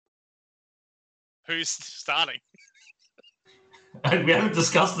Who's starting? And we haven't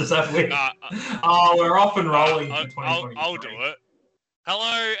discussed this, have we? We're off and rolling for 2023. I'll do it.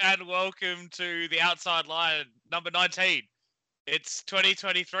 Hello and welcome to the Outside Line, number 19. It's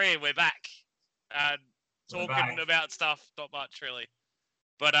 2023 and we're back. And talking about stuff, not much really.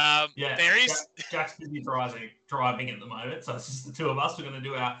 But there is... Jack's busy driving at the moment, so it's just the two of us. We're going to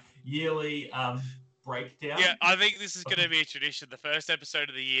do our yearly breakdown. Yeah, I think this is going to be a tradition. The first episode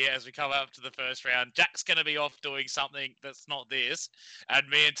of the year, as we come up to the first round, Jack's going to be off doing something that's not this, and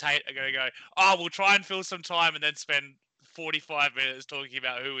me and Tate are going to go, we'll try and fill some time and then spend 45 minutes talking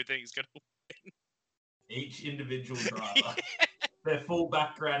about who we think is going to win. Each individual driver. Their full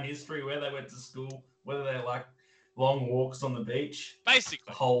background history, where they went to school, whether they like long walks on the beach.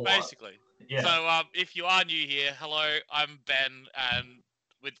 Basically. Yeah. So if you are new here, hello, I'm Ben, and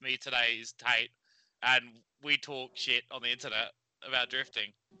with me today is Tate, and we talk shit on the internet about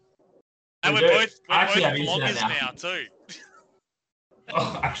drifting. And we're both vloggers now too.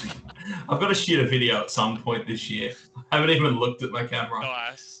 Actually, I've got to shoot a video at some point this year. I haven't even looked at my camera.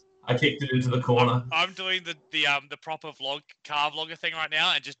 Nice. I kicked it into the corner. I'm doing the proper car vlogger thing right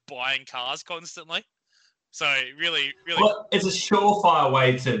now and just buying cars constantly. So really. Well, it's a surefire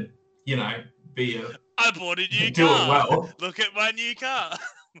way to, be a. I bought a new car. Do it well. Look at my new car.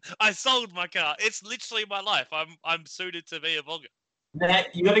 I sold my car. It's literally my life. I'm suited to be a vlogger. Now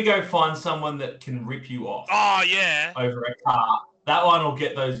you got to go find someone that can rip you off. Oh yeah. Over a car. That one will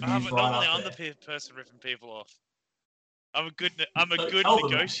get those views but right normally up I'm there. the person ripping people off. I'm a good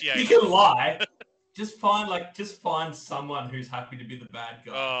negotiator. You can lie. just find someone who's happy to be the bad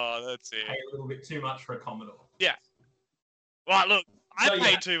guy. Oh, that's it. Pay a little bit too much for a Commodore. Yeah. Well, look, I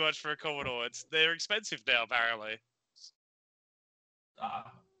paid too much for a Commodore. They're expensive now, apparently.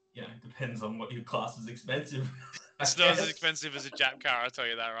 Depends on what your class is expensive. It's not as expensive as a Jap car, I'll tell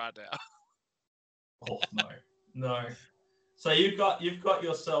you that right now. Oh no. So you've got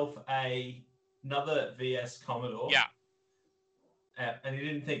yourself another VS Commodore. Yeah. And you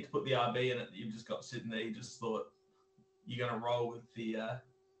didn't think to put the RB in it. You just got sitting there. You just thought you're gonna roll with the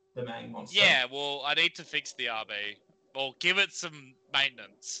Mang monster. Yeah. Well, I need to fix the RB. Well, give it some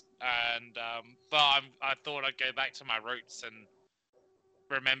maintenance. And but I thought I'd go back to my roots and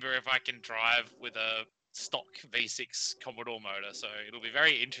remember if I can drive with a stock V6 Commodore motor. So it'll be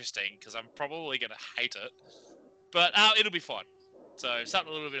very interesting because I'm probably gonna hate it, but it'll be fun. So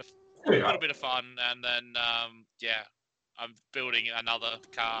something a little bit of fun, and then I'm building another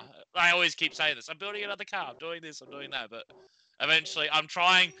car. I always keep saying this. I'm building another car. I'm doing this. I'm doing that. But eventually,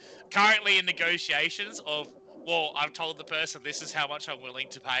 currently in negotiations of, well, I've told the person this is how much I'm willing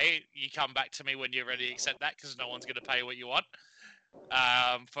to pay. You come back to me when you're ready to accept that because no one's going to pay what you want.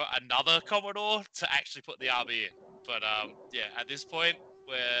 For another Commodore to actually put the RB in. But at this point,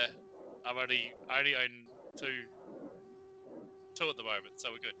 where I only own two at the moment,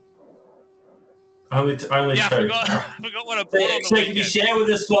 so we're good. Only two. I forgot what I bought on the so weekend. Can you share with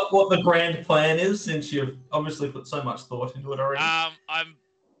us what the grand plan is, since you've obviously put so much thought into it already? I'm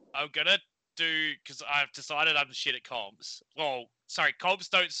gonna do, because I've decided I'm shit at comps. Well, sorry, comps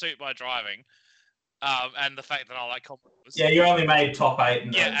don't suit my driving. And the fact that I like Commodores. Yeah, you only made top 8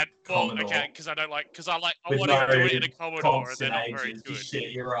 in Commodore. Okay, because I want to do it in a Commodore and they're not very good.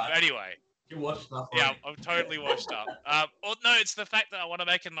 Shit, you're right. Anyway. You washed up. Yeah, I'm totally washed up. No, it's the fact that I want to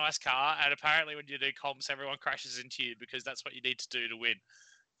make a nice car, and apparently when you do comps, everyone crashes into you because that's what you need to do to win.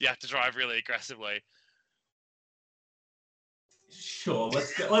 You have to drive really aggressively. Sure,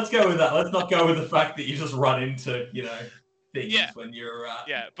 let's go with that. Let's not go with the fact that you just run into things when you're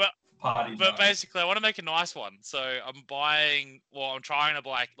parties. But basically, I want to make a nice one, so I'm trying to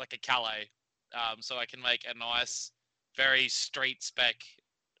buy like a Calais, so I can make a nice, very street spec,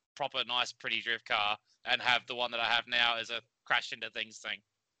 proper nice pretty drift car, and have the one that I have now as a crash into things thing.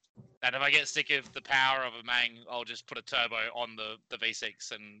 And if I get sick of the power of a Mang, I'll just put a turbo on the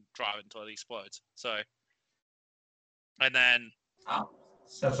V6 and drive it until it explodes. So, and then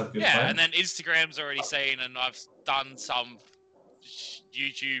that's a good plan. And then Instagram's already seen, and I've done some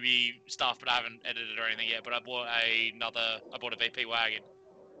YouTube-y stuff, but I haven't edited or anything yet. But I bought a VP wagon,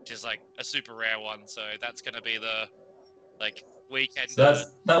 which is like a super rare one. So that's going to be the weekend. So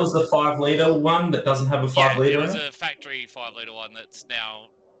that was the 5-litre one that doesn't have a 5-litre. It was a factory 5-litre one that's now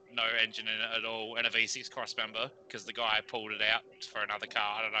no engine in it at all, and a V6 cross member because the guy pulled it out for another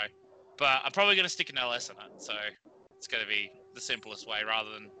car. I don't know, but I'm probably going to stick an LS in it. So it's going to be the simplest way rather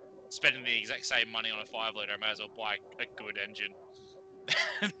than spending the exact same money on a 5-litre. I may as well buy a good engine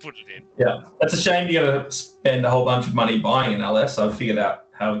and put it in. Yeah, that's a shame you got to spend a whole bunch of money buying an LS. I've figured out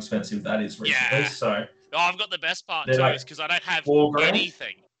how expensive that is recently. Yeah. So I've got the best part too, is because I don't have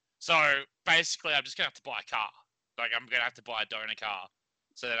anything. So basically, I'm just gonna have to buy a car. Like I'm gonna have to buy a donor car,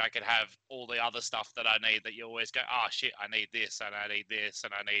 so that I can have all the other stuff that I need. That you always go, oh shit, I need this, and I need this,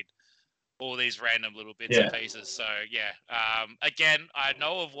 and I need all these random little bits and pieces. So yeah, again, I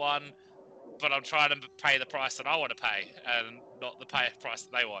know of one, but I'm trying to pay the price that I want to pay, and not the price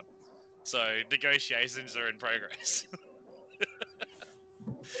that they want. So negotiations are in progress.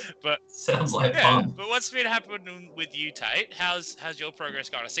 But Sounds like yeah, fun. but what's been happening with you, Tate? How's your progress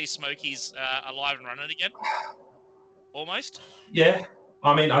going? I see Smokey's alive and running again. Almost. Yeah,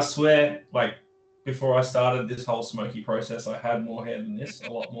 I mean, I swear, like before I started this whole smoky process, I had more hair than this,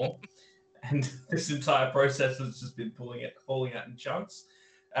 a lot more, and this entire process has just been falling out in chunks.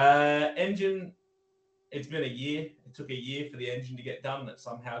 Engine, it's been a year. It took a year for the engine to get done. That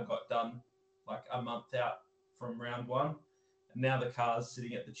somehow got done like a month out from round one, and now the car's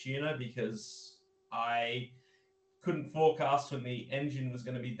sitting at the tuner because I couldn't forecast when the engine was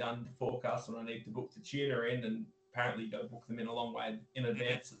going to be done to forecast when I need to book the tuner in, and apparently you got to book them in a long way in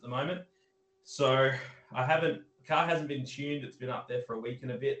advance at the moment. So the car hasn't been tuned. It's been up there for a week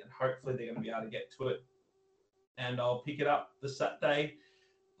and a bit, and hopefully they're going to be able to get to it. And I'll pick it up the Saturday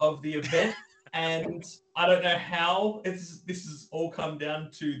of the event. And I don't know how this has all come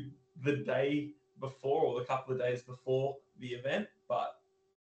down to the day before or the couple of days before the event, but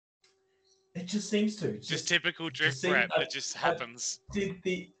it just seems to. Just typical drift prep. It just happens.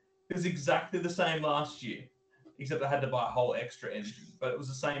 It was exactly the same last year, except I had to buy a whole extra engine. But it was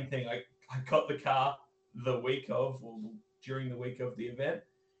the same thing. I got the car the week of, or during the week of the event,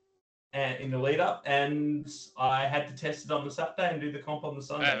 and in the lead up, and I had to test it on the Saturday and do the comp on the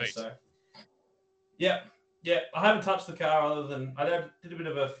Sunday. Perfect. So, yeah. I haven't touched the car other than I did a bit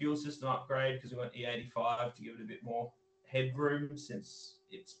of a fuel system upgrade because we went E85 to give it a bit more headroom since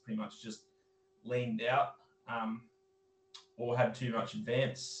it's pretty much just leaned out or had too much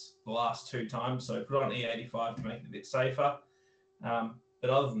advance the last two times. So put on E85 to make it a bit safer. But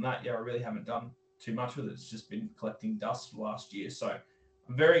other than that, I really haven't done too much with it. It's just been collecting dust last year. So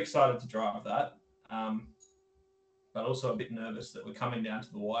I'm very excited to drive that. But also a bit nervous that we're coming down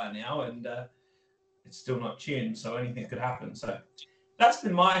to the wire now and it's still not tuned. So anything could happen. So that's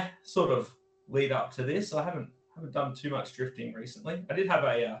been my sort of lead up to this. I haven't done too much drifting recently. I did have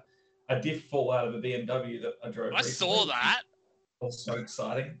a diff fall out of a BMW that I drove. I saw that. Was so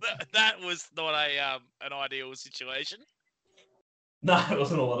exciting. That was not an ideal situation. No, it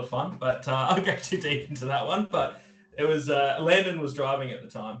wasn't a lot of fun, but I'll go too deep into that one. But it was Landon was driving at the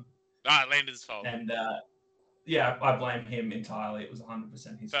time. Ah, Landon's fault. And I blame him entirely. It was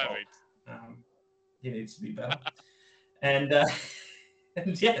 100% his fault. He needs to be better. And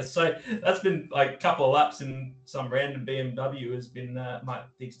so that's been like a couple of laps in some random BMW has been the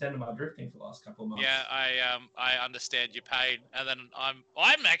extent of my drifting for the last couple of months. Yeah, I understand your pain. And then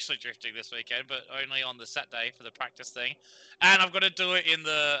I'm actually drifting this weekend, but only on the Saturday for the practice thing. And I've got to do it in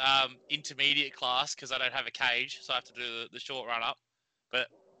the intermediate class because I don't have a cage, so I have to do the short run up. But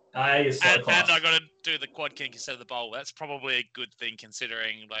and I got to do the quad kink instead of the bowl. That's probably a good thing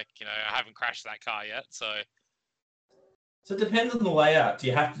considering, I haven't crashed that car yet, so. So it depends on the layout. Do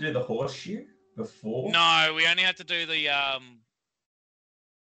you have to do the horseshoe before? No, we only have to do the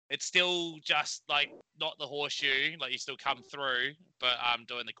it's still just not the horseshoe, you still come through, but I'm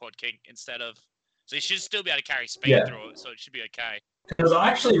doing the quad kink instead of. So you should still be able to carry speed through it, so it should be okay. Because I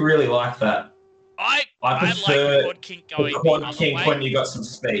actually really like that. I prefer like quad kink going the quad kink way. When you got some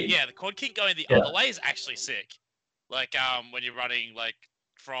speed. Yeah, the quad kink going the other way is actually sick. When you're running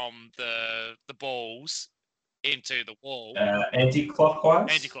from the balls into the wall. Anti-clockwise?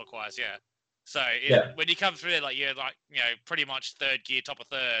 Anti-clockwise, yeah. So when you come through there, you're pretty much third gear, top of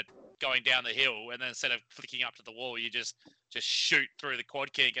third, going down the hill, and then instead of flicking up to the wall, you just shoot through the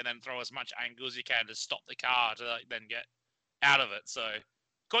quad kink and then throw as much angle as you can to stop the car to then get out of it. So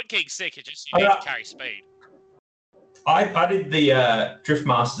quad kink's sick. It's just you need to carry speed. I did the Drift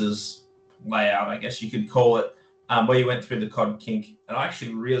Masters layout, I guess you could call it, where you went through the quad kink, and I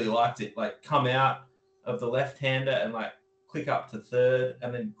actually really liked it. Come out of the left-hander and click up to third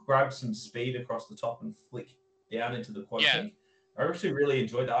and then grab some speed across the top and flick down into the quad kink. I actually really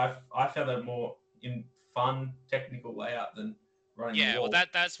enjoyed that. I found that more in fun technical layout than running the wall. Well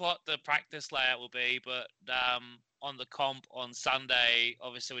that's what the practice layout will be, but on the comp on Sunday,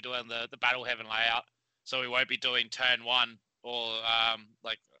 obviously we're doing the Battle Heaven layout, so we won't be doing turn one or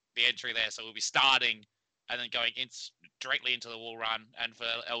the entry there, so we'll be starting and then going directly into the wall run, and for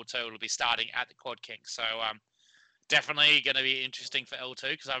L2 it'll be starting at the quad kink. So definitely going to be interesting for L2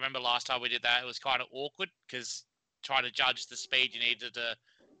 because I remember last time we did that, it was kind of awkward because trying to judge the speed you needed to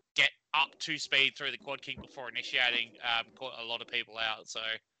get up to speed through the quad kink before initiating caught a lot of people out. So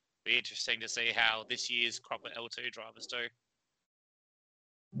Be interesting to see how this year's crop of L2 drivers do.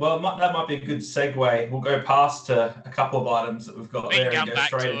 Well, that might be a good segue. We'll go past a couple of items that we've got We can there and come go back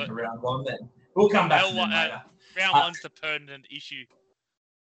straight to into round one. Then we'll come back to them later. Round one's the pertinent issue.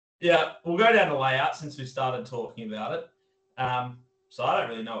 Yeah, we'll go down to layout since we started talking about it. So I don't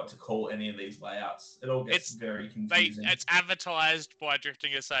really know what to call any of these layouts. It all gets very confusing. It's advertised by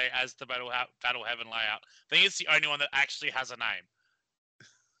Drifting SA as the Battle Heaven layout. I think it's the only one that actually has a name.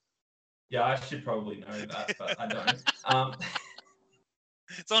 Yeah, I should probably know that, but I don't.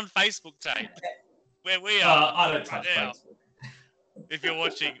 It's on Facebook, Tate, where we are. I don't touch now. Facebook. If you're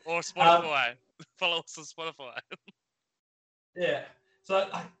watching, or Spotify, follow us on Spotify. Yeah. So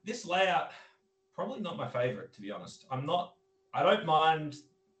this layout, probably not my favorite, to be honest. I don't mind.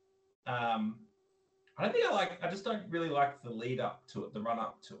 I don't think I just don't really like the lead up to it, the run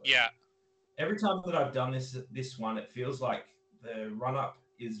up to it. Yeah. Every time that I've done this one, it feels like the run up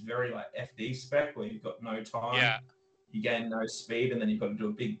is very like FD spec, where you've got no time. Yeah. You gain no speed, and then you've got to do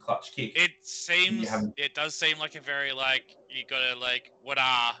a big clutch kick. It does seem like a very you got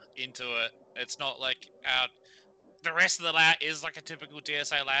to into it. It's not like the rest of the layout is like a typical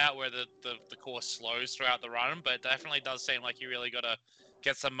DSA layout where the course slows throughout the run, but it definitely does seem like you really got to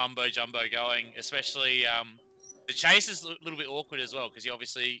get some mumbo jumbo going, especially the chase is a little bit awkward as well because you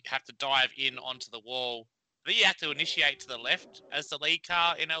obviously have to dive in onto the wall. Then you have to initiate to the left as the lead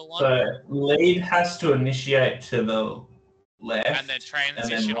car in L1. So lead has to initiate to the left. And then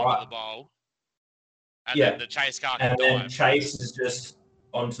transition onto the bowl. And then the chase car can dive. And then chase is just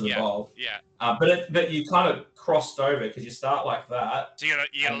onto the bowl. Yeah. But you kind of crossed over because you start like that. So you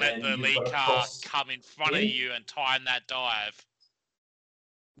gotta let the lead car come in front of you and time that dive.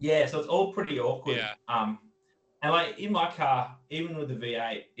 Yeah, so it's all pretty awkward. Yeah. And like in my car, even with the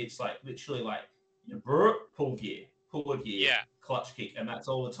V8, it's like literally like you pull a gear, clutch kick, and that's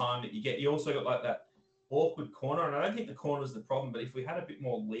all the time that you get. You also got like that awkward corner, and I don't think the corner is the problem, but if we had a bit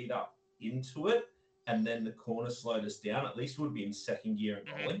more lead up into it, and then the corner slowed us down, at least would be in second gear and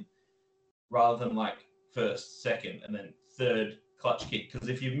rolling, rather than like first, second, and then third clutch kick. Because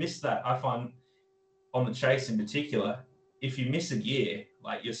if you miss that, I find on the chase in particular, if you miss a gear,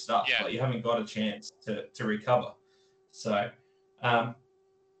 like you're stuck, like you haven't got a chance to recover. So,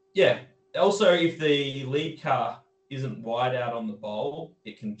 Also, if the lead car isn't wide out on the bowl,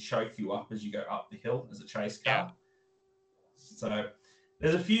 it can choke you up as you go up the hill as a chase car. So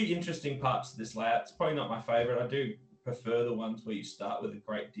there's a few interesting parts to this layout. It's probably not my favorite. I do prefer the ones where you start with a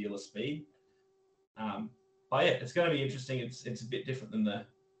great deal of speed. But yeah, it's going to be interesting. It's a bit different than the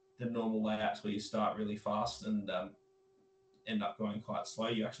normal layouts where you start really fast and end up going quite slow.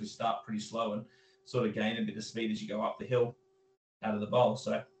 You actually start pretty slow and sort of gain a bit of speed as you go up the hill out of the bowl.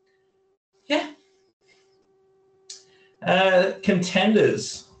 So yeah.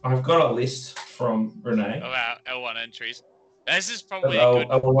 Contenders. I've got a list from Renee of our L1 entries. This is probably a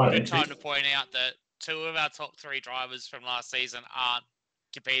good time to point out that two of our top three drivers from last season aren't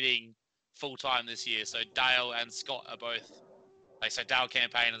competing full time this year. So Dale and Scott are both, Dale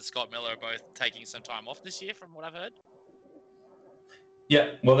Campaign and Scott Miller are both taking some time off this year, from what I've heard.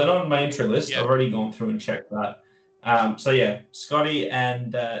 Yeah, well, they're not on my entry list. I've already gone through and checked that. Scotty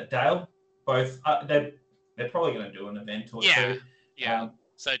and Dale both they're probably going to do an event or two. Yeah.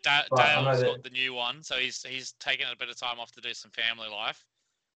 So Dale's got the new one, so he's taken a bit of time off to do some family life.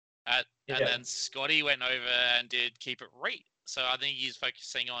 And then Scotty went over and did Keep It Reet. So I think he's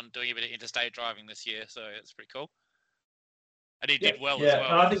focusing on doing a bit of interstate driving this year. So it's pretty cool. And he did well as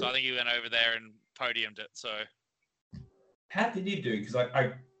well. I think he went over there and podiumed it. So how did he do? Because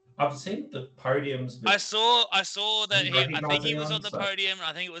I've seen the podiums. I saw that I think he was on the podium.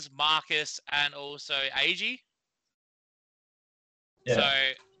 I think it was Marcus and also AG. Yeah. So,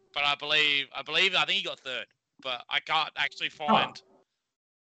 but I think he got third, but I can't actually find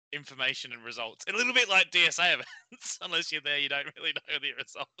information and results. A little bit like DSA events. Unless you're there, you don't really know the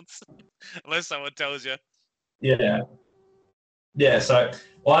results. Unless someone tells you. Yeah. Yeah. So,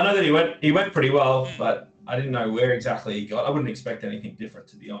 I know that he went pretty well, but I didn't know where exactly he got. I wouldn't expect anything different,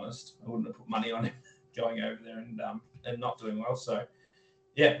 to be honest. I wouldn't have put money on him going over there and not doing well. So,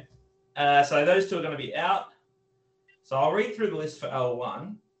 yeah. So those two are going to be out. So I'll read through the list for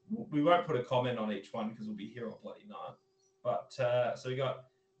L1. We won't put a comment on each one because we'll be here all bloody night. But so we got.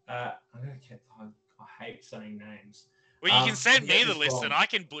 I'm going to get. I hate saying names. Well, you can send me the list and I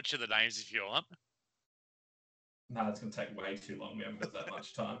can butcher the names if you want. No, it's going to take way too long. We haven't got that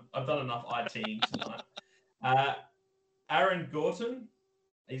much time. I've done enough ITing tonight. Aaron Gorton,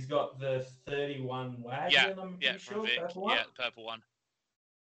 he's got the 31 wagon. I'm sure. Purple one. Yeah, the purple one.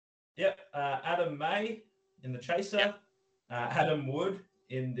 Yep. Adam May in the Chaser. Yep. Adam Wood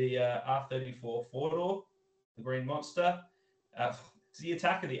in the R34 four-door, the Green Monster. It's the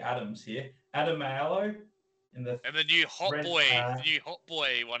attack of the Adams here. Adam Mayalo in the new Hot red, Boy, the new Hot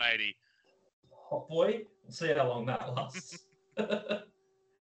Boy 180. Hot Boy. We'll see how long that lasts. Got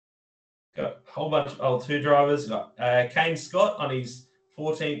a whole bunch of two drivers. Got Kane Scott on his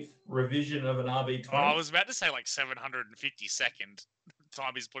 14th revision of an RB20. Oh, I was about to say like 752nd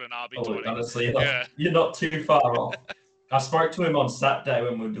time he's put an RB20. Oh, look, honestly, Yeah. you're not too far off. I spoke to him on Saturday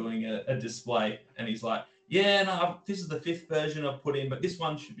when we were doing a display, and he's like, "Yeah, no, this is the 5th version I've put in, but this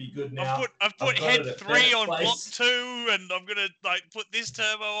one should be good now. I've put head 3 on block 2, and I'm gonna like put this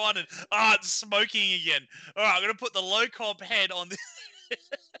turbo on, and it's smoking again. All right, I'm gonna put the low comp head on this."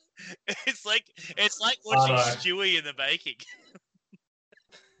 it's like watching Stewie in the baking.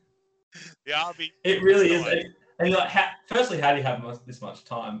 Yeah, it really is. And you're like, firstly, how do you have this much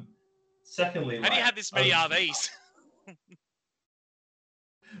time? Secondly, how do you have this many RVs?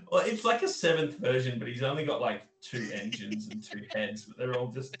 Well, it's like a 7th version, but he's only got like 2 engines and 2 heads, but they're all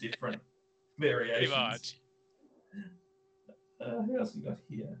just different variations. Pretty much. Who else we got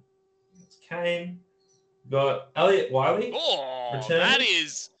here? It's Kane. We've got Elliot Wiley. Oh, that's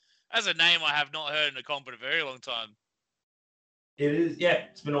a name I have not heard in a comp in a very long time. It is, yeah.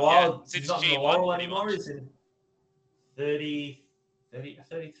 It's been a while. Yeah, since he's not in the Laurel anymore. He's in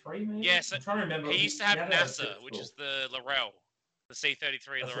 33 maybe? Yeah, so I'm trying to remember. He used to have NASA, which is the Laurel. The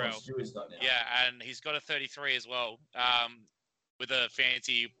C33 Laurel. Yeah, and he's got a 33 as well, with a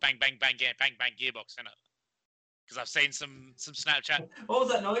fancy bang bang bang bang bang gearbox in it. Because I've seen some Snapchat. What was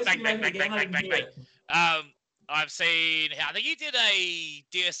that noise? Bang bang bang bang bang bang bang. I've seen. I think he did a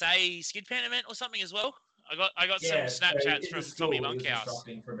DSA skid pan event or something as well. I got some Snapchats from Tommy Monkhouse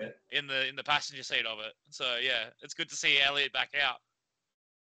in the passenger seat of it. So yeah, it's good to see Elliot back out.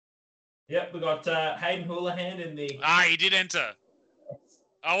 Yep, we got Hayden Houlihan in the. He did enter.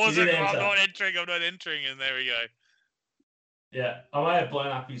 I'm not entering, and there we go. Yeah, I might have blown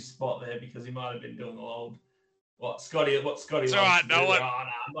up his spot there because he might have been doing the old, what Scotty It's all right, no one. Oh,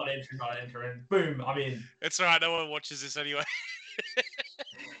 no, I'm not entering. Boom, I'm in. It's all right, no one watches this anyway.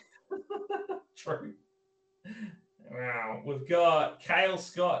 True. Wow, we've got Cale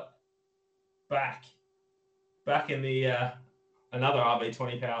Scott back in the another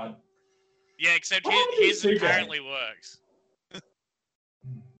RB20 powered. Yeah, except his apparently works.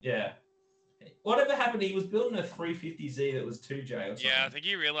 Yeah. Whatever happened, he was building a 350Z that was 2J or something. Yeah, I think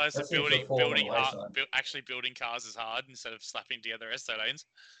he realised that actually building cars is hard instead of slapping together S13s.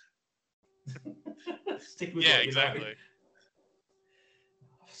 Stick with exactly. Know.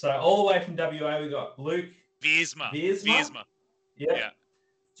 So all the way from WA, we got Luke Viersma. Yeah.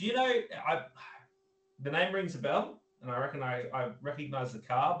 Do you know, the name rings a bell, and I reckon I recognise the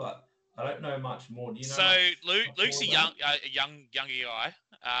car, but I don't know much more. Do you know? So Luke's a younger guy.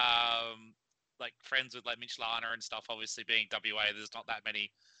 Like friends with like Mitch Lana and stuff. Obviously, being WA, there's not that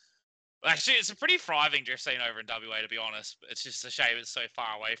many. Actually, it's a pretty thriving drift scene over in WA, to be honest. It's just a shame it's so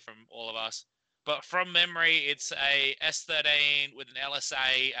far away from all of us. But from memory, it's a S13 with an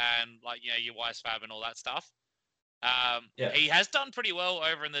LSA and your YSFAB and all that stuff. He has done pretty well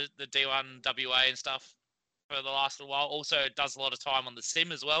over in the D1 WA and stuff for the last little while. Also does a lot of time on the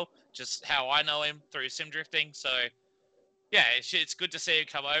sim as well, just how I know him through sim drifting. So yeah, it's good to see him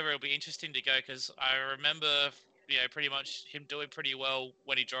come over. It'll be interesting to go because I remember pretty much him doing pretty well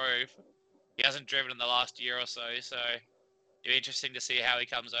when he drove. He hasn't driven in the last year or so, so it'll be interesting to see how he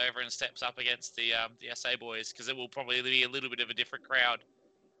comes over and steps up against the SA boys, because it will probably be a little bit of a different crowd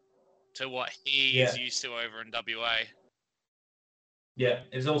to what he is used to over in WA. Yeah,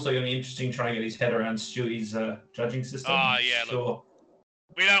 it's also going to be interesting trying to get his head around Stewie's judging system. Oh, yeah, sure. Look,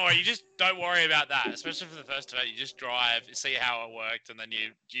 we don't worry. You just don't worry about that, especially for the first event. You just drive, see how it worked, and then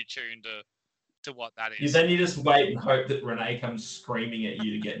you tune to what that is. Then you just wait and hope that Renee comes screaming at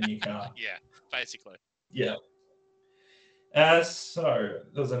you to get in your car. Yeah, basically. Yeah. So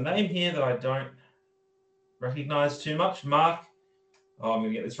there's a name here that I don't recognize too much. Mark, I'm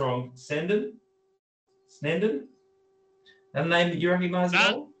going to get this wrong. Snenden? That a name that you recognize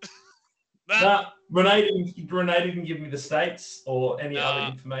at all? Nah. Renee didn't give me the states or any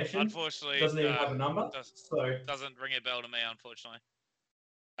other information. Unfortunately, doesn't even have a number. Doesn't ring a bell to me, unfortunately.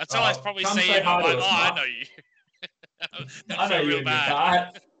 That's all I probably see it. I'm like, I know you. I know you.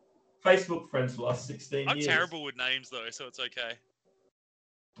 Bad. Facebook friends for the last 16 years. I'm terrible with names though, so it's okay.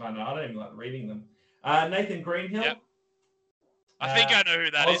 I know. I don't even like reading them. Nathan Greenhill. Yep. I think I know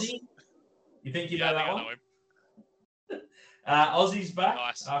who that Aussie. is. You think you know that one? Aussie's back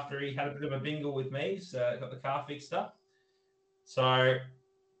after he had a bit of a bingle with me. He's got the car fixed up. So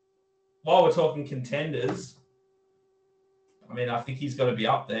while we're talking contenders, I mean, I think he's got to be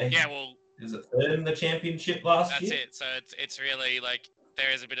up there. Yeah, well, is it third in the championship last that's year? it. So it's really like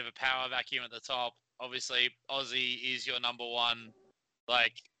there is a bit of a power vacuum at the top. Obviously, Aussie is your number one,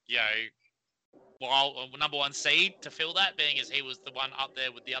 like, you know, well, number one seed to fill that, being as he was the one up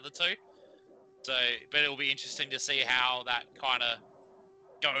there with the other two. So, but it'll be interesting to see how that kind of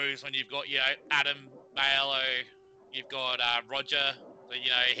goes when you've got, you know, Adam Maelo, you've got Roger, you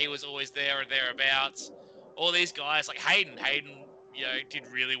know, he was always there or thereabouts. All these guys, like Hayden, you know, did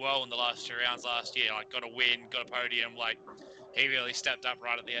really well in the last 2 rounds last year. Like, got a win, got a podium. Like, he really stepped up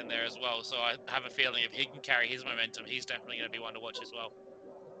right at the end there as well. So I have a feeling if he can carry his momentum, he's definitely going to be one to watch as well.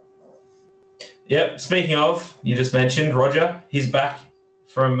 Yep. Speaking of, you just mentioned Roger. He's back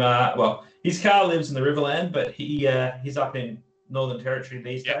from well, his car lives in the Riverland, but he's up in Northern Territory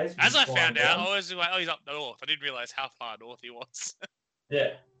these days. As I found out, down. I was like, oh, he's up north. I didn't realize how far north he was.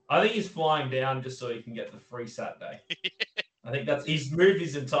 Yeah, I think he's flying down just so he can get the free Saturday. I think that's he's moved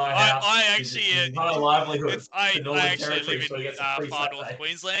his entire house. I actually, his entire livelihood I to Northern actually Territory, live so he in gets a free far Saturday. north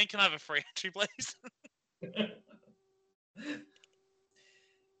Queensland. Can I have a free entry, please?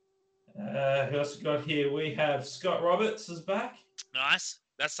 Who else we got here? We have Scott Roberts is back. Nice.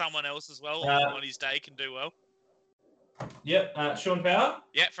 That's someone else as well on his day can do well. Yep. Sean Power.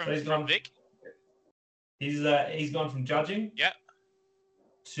 Yeah, from Vic. He's gone from judging. Yep.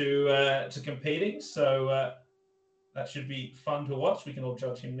 To competing, so that should be fun to watch. We can all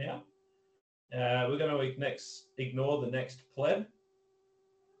judge him now. We're going to ignore the next pleb,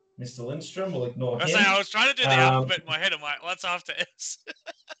 Mr. Lindstrom. We'll ignore him. I was trying to do the alphabet in my head. I'm like, what's after S?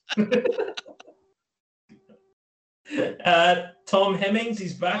 Tom Hemmings,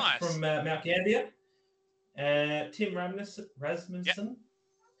 he's back Nice. from Mount Gambier. Tim Rasmussen. Yep.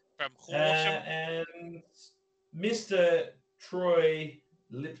 From Horsham. And Mr. Troy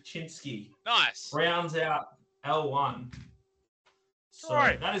Lipchinski. Nice. Rounds out L1. So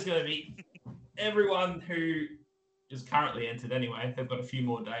Right. that is going to be everyone who is currently entered anyway. They've got a few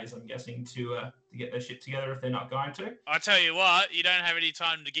more days, I'm guessing, to get their shit together if they're not going to. I tell you what, you don't have any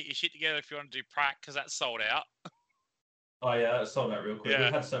time to get your shit together if you want to do prac because that's sold out. Oh, yeah, that sold out real quick. Yeah.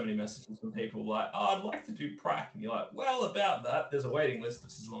 We've had so many messages from people like, oh, I'd like to do prac. And you're like, well, about that, there's a waiting list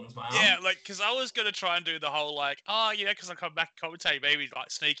that's as long as my arm. Yeah, like, because I was going to try and do the whole, like, oh, you know, because I come back and commentate, maybe, like,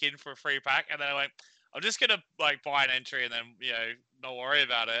 sneak in for a free pack. And then I went, I'm just going to, like, buy an entry and then, you know, not worry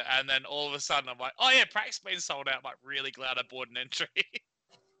about it. And then all of a sudden I'm like, oh, yeah, prac's been sold out. I'm, like, really glad I bought an entry.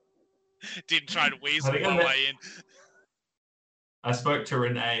 Didn't try to weasel my way in. I spoke to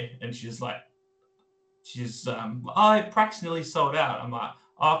Renee and she's oh, prac's nearly sold out. I'm like,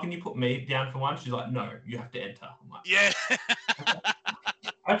 oh, can you put me down for one? She's like, no, you have to enter. I'm like, yeah.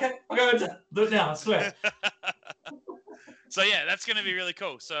 Okay, I'll go enter. Do it now, I swear. So yeah, that's going to be really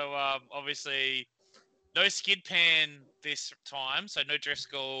cool. So obviously, no skid pan this time. So no drift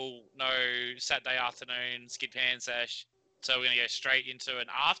school, no Saturday afternoon skid pan sesh. So we're going to go straight into an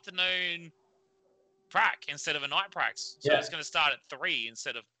afternoon prac instead of a night pracs. So it's going to start at 3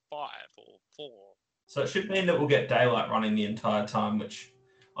 instead of 5 or 4. So it should mean that we'll get daylight running the entire time, which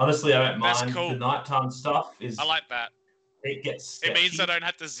honestly I don't mind. Cool. The nighttime stuff is. I like that. It gets sketchy. It means I don't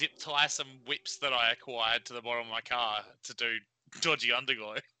have to zip tie some whips that I acquired to the bottom of my car to do dodgy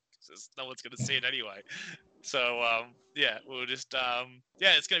underglow. Because no one's going to see it anyway. So, yeah, we'll just,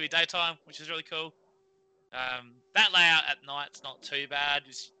 it's going to be daytime, which is really cool. That layout at night's not too bad.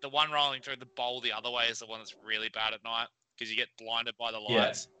 It's the one rolling through the bowl the other way is the one that's really bad at night because you get blinded by the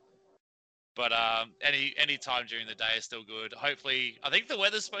lights. Yeah. But any time during the day is still good. Hopefully, I think the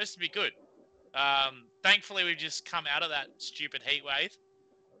weather's supposed to be good. Thankfully, we've just come out of that stupid heat wave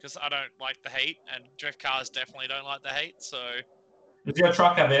because I don't like the heat, and drift cars definitely don't like the heat. So, does your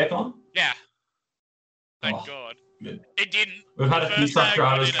truck have aircon? Yeah. Thank God. Good. It didn't. We've had a few truck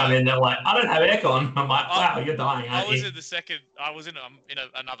drivers come in. They're like, "I don't have aircon." I'm like, "Wow, you're dying." I was in the second. I was in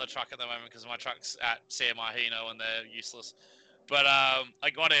another truck at the moment because my truck's at CMI Hino and they're useless. But I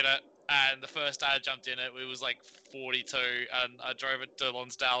got in it. And the first day I jumped in it, it was like 42, and I drove it to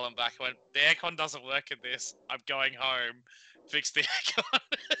Lonsdale and back. I went, the aircon doesn't work in this. I'm going home. Fix the aircon.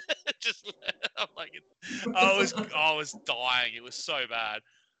 I'm like, I was dying. It was so bad.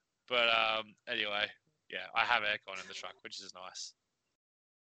 But anyway, yeah, I have aircon in the truck, which is nice.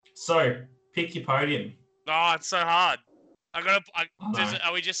 So pick your podium. Oh, it's so hard.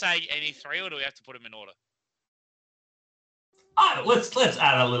 Are we just saying any 3, or do we have to put them in order? Let's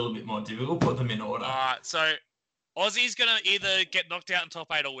add a little bit more difficult. We'll put them in order. All right, so Aussie's going to either get knocked out in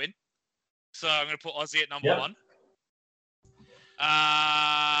top 8 or win. So I'm going to put Aussie at number 1.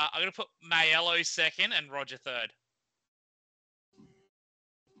 I'm going to put Maelo second and Roger third.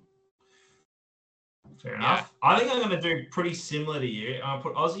 Fair enough. I think I'm going to do pretty similar to you. I'll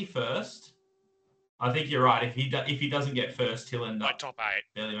put Aussie first. I think you're right. If he doesn't get first, he'll end up top 8.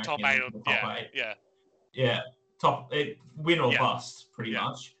 barely making Top it 8. into the top 8. Yeah. Yeah. Win or bust, pretty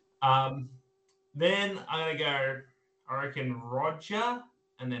much. Then I'm going to go, I reckon, Roger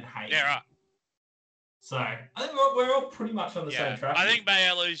and then Hayden. Yeah, right. So I think we're all pretty much on the same track. I think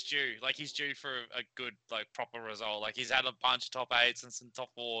Bayalu's due. Like, he's due for a good, like, proper result. Like, he's had a bunch of top 8s and some top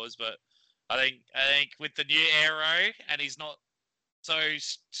 4s, but I think with the new aero and he's not so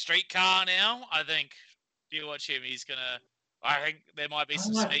streetcar now, I think you watch him, he's gonna. I think there might be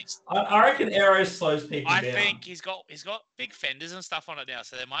some sneaks. I reckon aero slows people down. I think he's got big fenders and stuff on it now,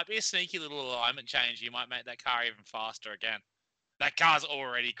 so there might be a sneaky little alignment change. You might make that car even faster again. That car's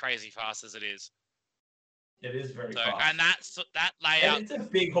already crazy fast as it is. It is very fast. And that layout. And it's a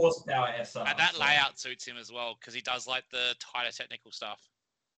big horsepower SR. And that layout suits him as well because he does like the tighter technical stuff.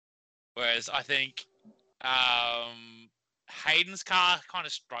 Whereas I think Hayden's car kind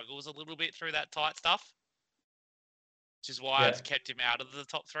of struggles a little bit through that tight stuff, which is why I've kept him out of the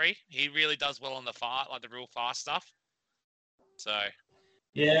top 3. He really does well on the the real fast stuff. So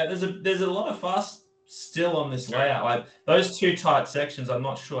yeah, there's a lot of fast still on this layout. Like those 2 tight sections, I'm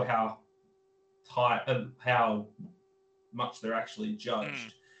not sure how much they're actually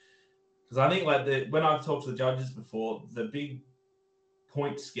judged. Because I think when I've talked to the judges before, the big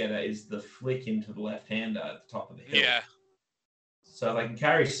points getter is the flick into the left-hander at the top of the hill. Yeah. So they can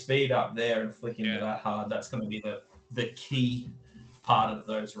carry speed up there and flick into that hard. That's going to be the key part of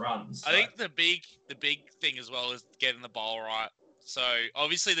those runs. I think the big thing as well is getting the bowl right. So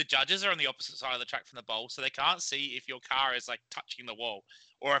obviously the judges are on the opposite side of the track from the bowl, so they can't see if your car is like touching the wall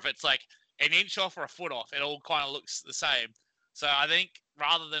or if it's like an inch off or a foot off. It all kind of looks the same. So I think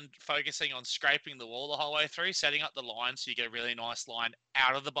rather than focusing on scraping the wall the whole way through, setting up the line so you get a really nice line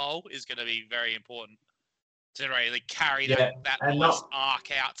out of the bowl is going to be very important to really carry that nice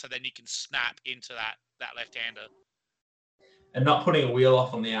arc out so then you can snap into that left-hander. And not putting a wheel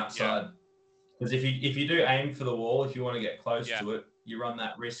off on the outside. Because if you do aim for the wall, if you want to get close to it, you run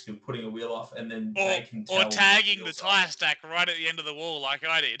that risk of putting a wheel off and then they can tell. Or tagging the tyre stack right at the end of the wall like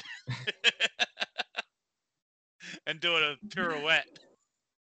I did. And doing a pirouette.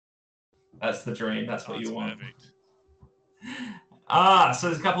 That's the dream. That's what you want. Perfect. So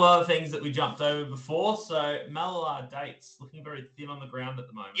there's a couple of other things that we jumped over before. So Malala dates looking very thin on the ground at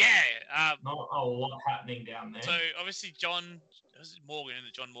the moment. Yeah. Not a lot happening down there. So obviously John Morgan,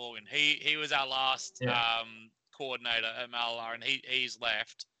 he was our last coordinator at Malala, and he's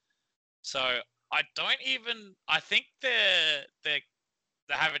left. So I think they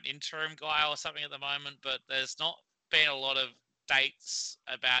have an interim guy or something at the moment, but there's not been a lot of dates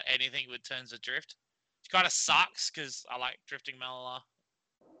about anything with terms of drift. It kind of sucks because I like drifting Malala,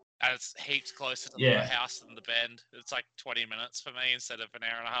 and it's heaps closer to the house than the Bend. It's like 20 minutes for me instead of an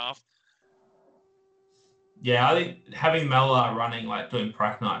hour and a half. Yeah, I think having Malala running, like doing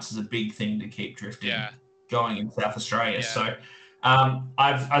prac nights, is a big thing to keep drifting going in South Australia. Yeah. So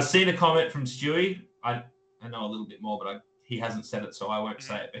I've seen a comment from Stewie. I know a little bit more, but he hasn't said it, so I won't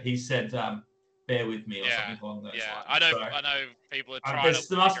say it. But he said, bear with me or something along those lines. I know people are trying to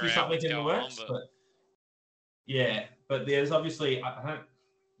there must be something in the works. But there's obviously,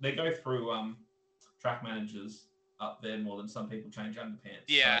 they go through track managers up there more than some people change underpants.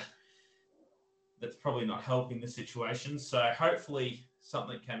 Yeah. So that's probably not helping the situation. So hopefully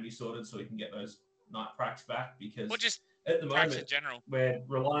something can be sorted so we can get those night pracs back, because at the moment in general, we're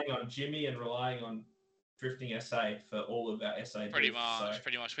relying on Jimmy and relying on drifting SA for all of our SA. Pretty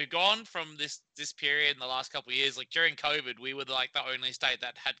much. We've gone from this period in the last couple of years, like during COVID, we were like the only state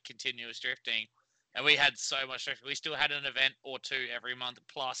that had continuous drifting, and we had so much drifting. We still had an event or 2 every month,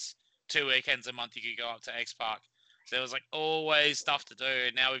 plus 2 weekends a month you could go up to X Park. So there was like always stuff to do.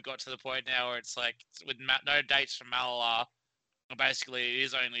 And now we've got to the point now where it's like with no dates from Malala, basically it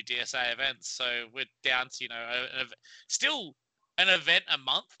is only DSA events. So we're down to, still an event a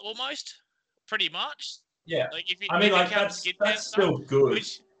month almost, pretty much. Yeah. Like if you, that's still good.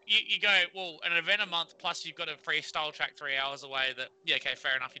 Which you go, well, an event a month plus you've got a freestyle track 3 hours away that, okay,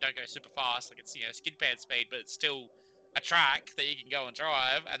 fair enough, you don't go super fast. Like it's, skid pad speed, but it's still a track that you can go and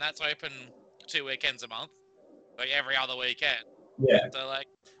drive, and that's open 2 weekends a month. Like every other weekend. Yeah. So like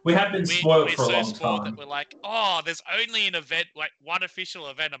we have been spoiled for a long spoiled time. that we're like, there's only an event, like one official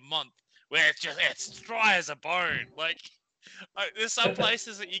event a month where it's dry as a bone. Like there's some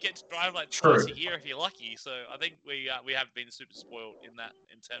places that you get to drive like twice a year if you're lucky. So I think we have been super spoiled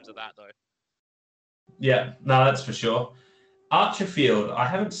in terms of that though. Yeah, no, that's for sure. Archerfield, I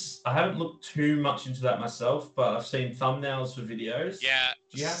haven't looked too much into that myself, but I've seen thumbnails for videos. Yeah.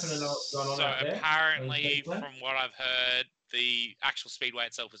 Do you happen to know what's going on So out there? apparently, from what I've heard, the actual speedway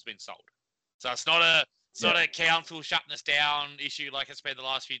itself has been sold. So it's not a council shutting us down issue like it's been the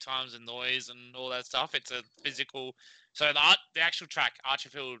last few times and noise and all that stuff. It's a physical. So the actual track,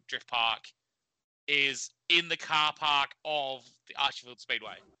 Archerfield Drift Park, is in the car park of the Archerfield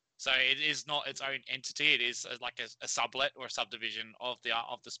Speedway. So it is not its own entity. It is like a sublet or a subdivision of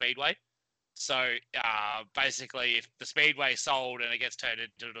the Speedway. So basically, if the Speedway sold and it gets turned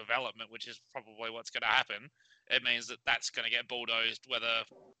into development, which is probably what's going to happen, it means that that's going to get bulldozed, whether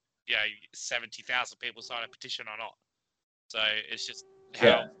 70,000 people sign a petition or not. So it's just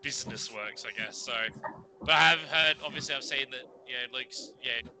how business works, I guess. So, but I have heard, obviously, I've seen that Luke's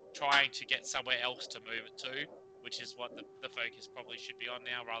trying to get somewhere else to move it to, which is what the focus probably should be on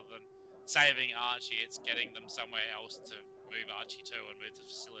now, rather than saving Archie. It's getting them somewhere else to move Archie to and move the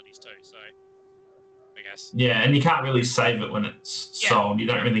facilities to. So, I guess. Yeah, and you can't really save it when it's sold. You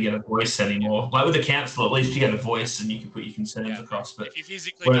don't really get a voice anymore. Like with the council, at least you get a voice and you can put your concerns across. But if you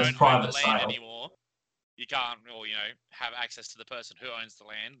physically when don't it's private own the land sale anymore, you can't, or have access to the person who owns the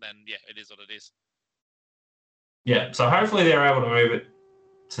land. Then it is what it is. Yeah, so hopefully they're able to move it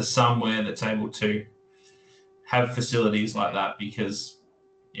to somewhere that's able to have facilities like that, because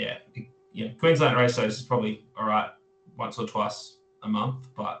Queensland race days is probably all right once or twice a month,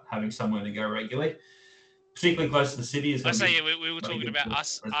 but having somewhere to go regularly, particularly close to the city, is going to be. We were talking about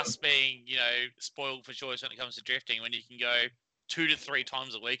us being spoiled for choice when it comes to drifting, when you can go 2 to 3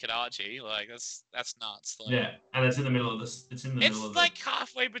 times a week at Archie. Like that's nuts. Like, yeah, and it's in the middle of this. It's like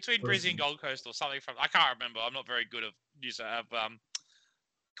halfway between Brisbane and Gold Coast or something. I can't remember. I'm not very good at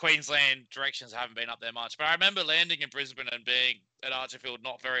Queensland directions. I haven't been up there much, but I remember landing in Brisbane and being at Archerfield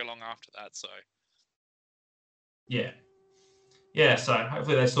not very long after that. So yeah. So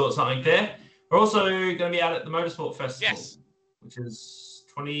hopefully they sort something there. We're also going to be out at the Motorsport Festival, which is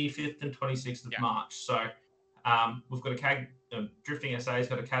 25th and 26th of March. So we've got Drifting SA's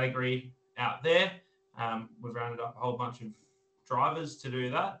got a category out there. We've rounded up a whole bunch of drivers to do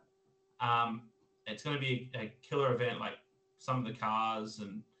that. It's going to be a killer event. Like some of the cars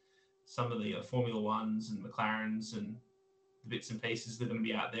and some of the Formula Ones and McLarens and the bits and pieces that are going to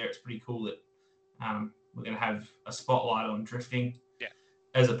be out there. It's pretty cool that we're going to have a spotlight on drifting.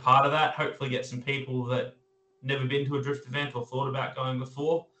 As a part of that, hopefully get some people that never been to a drift event or thought about going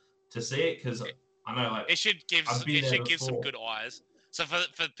before to see it, because I know it should give some good eyes. So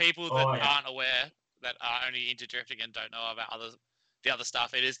for people that aren't aware, that are only into drifting and don't know about the other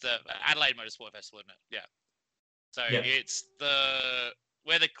stuff, it is the Adelaide Motorsport Festival, isn't it? Yeah. So it's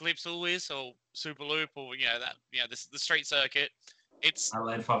where the Calypso is, or Superloop, or the street circuit. It's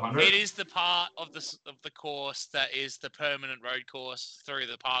Adelaide 500. It is the part of the course that is the permanent road course through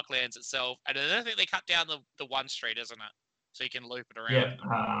the parklands itself, and I don't think they cut down the one street, isn't it? So you can loop it around.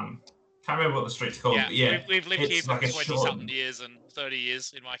 Yeah. Can't remember what the street's called. Yeah, but yeah, we've lived here for 20-something years and 30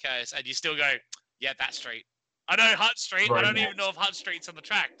 years in my case, and you still go, that street. I know Hutt Street. Right, I don't even know if Hutt Street's on the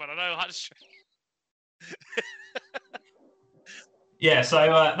track, but I know Hutt Street. Yeah,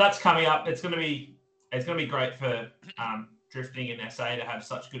 so that's coming up. It's going to be great for drifting in SA to have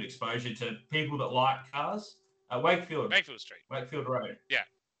such good exposure to people that like cars. Wakefield Street. Wakefield Road. Yeah.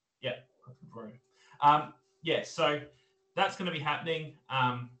 Wakefield Road. So that's going to be happening.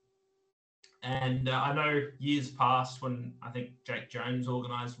 And I know years past when I think Jake Jones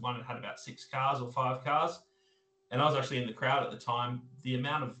organised one, it had about 6 cars or 5 cars. And I was actually in the crowd at the time. The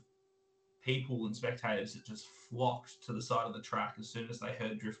amount of people and spectators that just flocked to the side of the track as soon as they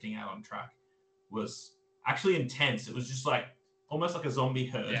heard drifting out on track was actually intense. It was just like almost like a zombie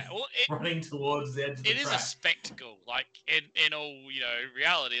herd running towards the edge of the track. It is a spectacle, like in all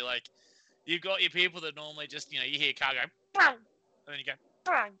reality. Like you've got your people that normally just you hear a car go, and then you go,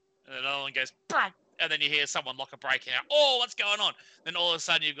 and then another one goes, and then you hear someone lock a brake and oh, what's going on? Then all of a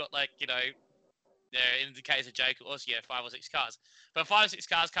sudden you've got in the case of Jake, it was 5 or 6 cars, but 5 or 6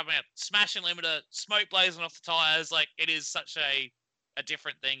 cars coming out, smashing limiter, smoke blazing off the tires. Like it is such a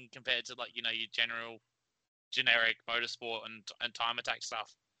different thing compared to your generic motorsport and time attack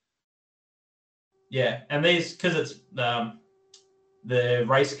stuff. Yeah, and these, because it's the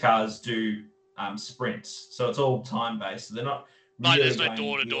race cars do sprints, so it's all time based. So they're not really there's no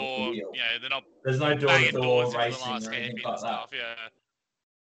door to door. They're not. There's no door to door racing or anything like stuff, that.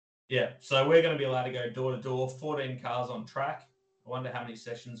 Yeah, so we're going to be allowed to go door to door, 14 cars on track. I wonder how many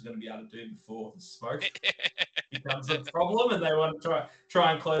sessions we're going to be able to do before the smoke becomes a problem, and they want to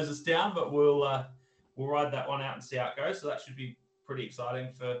try and close us down. But we'll ride that one out and see how it goes. So that should be pretty exciting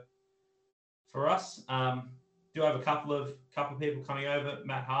for us. do have a couple of people coming over.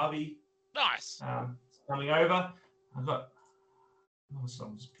 Matt Harvey, Nice. coming over. I've got. So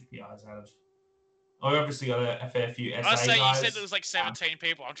I'll just pick the eyes out of. I've obviously got a fair few SA I say guys. you said there was like 17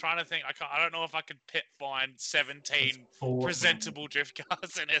 people. I'm trying to think. I don't know if I could find 17 presentable drift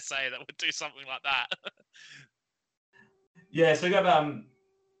cars in SA that would do something like that. Yeah, so we got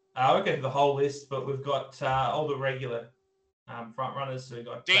I won't go through the whole list, but we've got all the regular front runners. So we've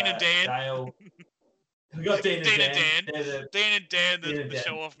got Dean and Dan. Dale. We've got Dean and Dan. Dean and Dan, the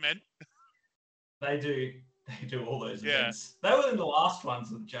show-off men. They do all those events. They were in the last ones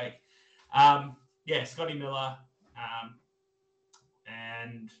with Jake. Scotty Miller,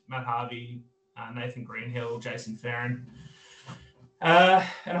 and Matt Harvey, Nathan Greenhill, Jason Farron, and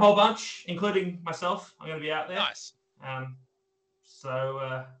a whole bunch, including myself. I'm going to be out there. Nice.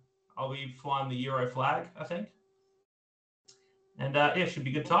 So I'll be flying the Euro flag, I think. And it should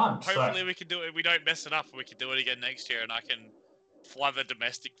be good times. Hopefully we can do it. We don't mess it up. We can do it again next year, and I can fly the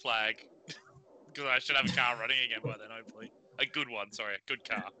domestic flag because I should have a car running again by then. Hopefully, a good one. Sorry, a good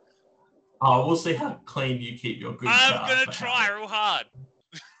car. Oh, we'll see how clean you keep your good car. I'm gonna try real hard.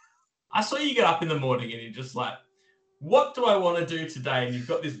 I saw you get up in the morning and you're just like, what do I want to do today? And you've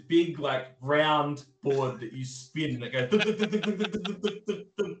got this big, like, round board that you spin that goes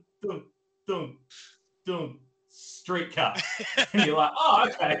street car. And you're like, oh,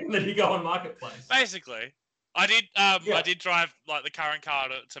 okay. And then you go on Marketplace. Basically, I did drive like the current car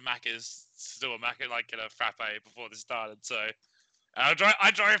to Macca's to do a Macca, like get a frappe before this started. So I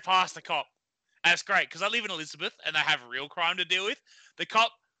drove past the cop. And it's great because I live in Elizabeth and they have real crime to deal with.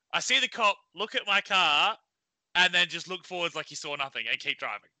 I see the cop look at my car and then just look forwards like he saw nothing and keep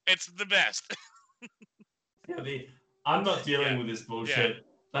driving. It's the best. I'm not dealing with this bullshit. Yeah.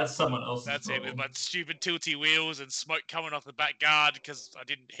 That's someone else's problem. It, with my stupid tilty wheels and smoke coming off the back guard because I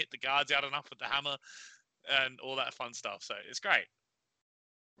didn't hit the guards out enough with the hammer and all that fun stuff. So it's great.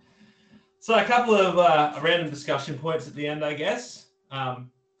 So a couple of random discussion points at the end, I guess.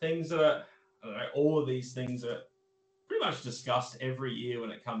 Things that are, I don't know, all of these things are pretty much discussed every year when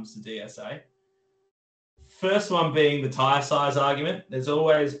it comes to DSA. First one being the tyre size argument. There's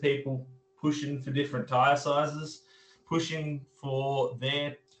always people pushing for different tyre sizes, pushing for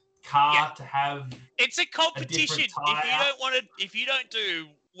their car to have. It's a competition. If you don't do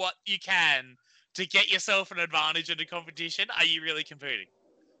what you can to get yourself an advantage in a competition, are you really competing?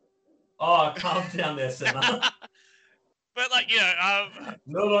 Oh, calm down there, Senna. But like,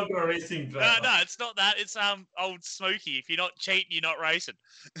 no longer a racing driver. No, it's not that. It's old Smokey. If you're not cheating, you're not racing.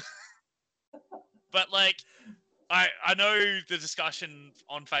 But like, I know the discussion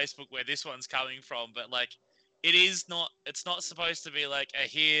on Facebook where this one's coming from, but like, it's not supposed to be like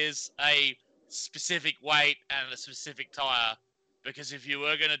here's a specific weight and a specific tire, because if you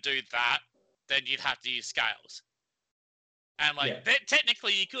were gonna do that, then you'd have to use scales. And like,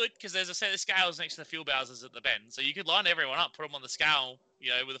 technically you could, because there's a set of scales next to the fuel bowsers at the Benn. So you could line everyone up, put them on the scale,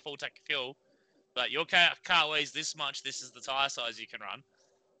 with a full tank of fuel. But your car weighs this much, this is the tyre size you can run.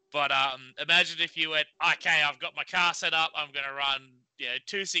 But imagine if you went, okay, I've got my car set up, I'm going to run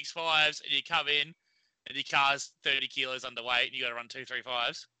 265s, and you come in, and your car's 30 kilos underweight, and you got to run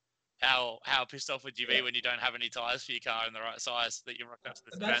 235s. How pissed off would you be when you don't have any tyres for your car in the right size that you're rocking up to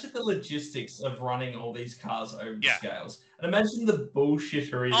this event? Imagine the logistics of running all these cars over the scales. And imagine the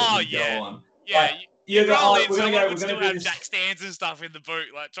bullshittery that would go on. Yeah, like, we're going to still have jack stands and stuff in the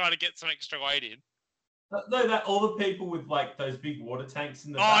boot, like trying to get some extra weight in. No, all the people with like those big water tanks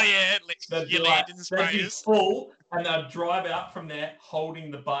in the back. Oh yeah, your landing sprayers. They'd be full, and they'd drive out from there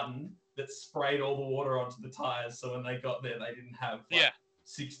holding the button that sprayed all the water onto the tires. So when they got there, they didn't have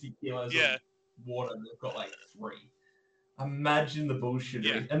 60 kilos of water. They've got like 3. Imagine the bullshit.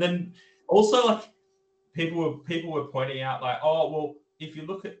 Yeah. And then also like people were pointing out like, oh well, if you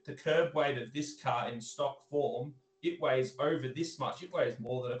look at the curb weight of this car in stock form, it weighs over this much. It weighs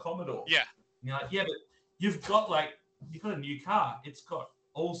more than a Commodore. Yeah. And you're like, yeah, but you've got a new car. It's got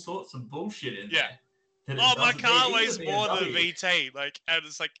all sorts of bullshit in there. Oh, my car weighs more than a VT. Like, and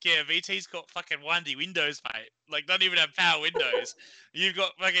it's like, VT's got fucking 1D windows, mate. Like, don't even have power windows. You've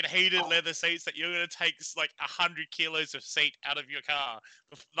got fucking heated leather seats that you're going to take like 100 kilos of seat out of your car.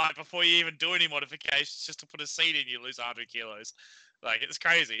 Like, before you even do any modifications, just to put a seat in, you lose 100 kilos. Like, it's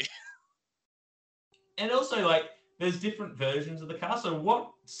crazy. And also, like, there's different versions of the car. So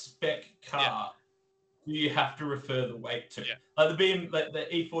what spec car do you have to refer the weight to? Yeah. Like the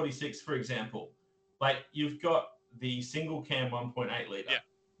E46, for example. Like, you've got the single cam 1.8 litre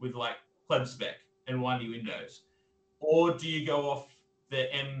with, like, pleb spec and windy windows. Or do you go off the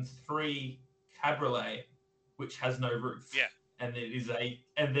M3 Cabriolet, which has no roof? Yeah.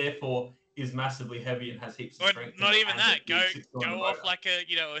 And therefore, is massively heavy and has heaps of But strength. not even that. Go on the off motor. like a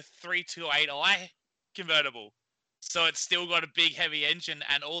 328i convertible. So it's still got a big heavy engine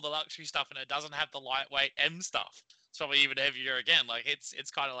and all the luxury stuff, and it doesn't have the lightweight M stuff. It's probably even heavier again. Like it's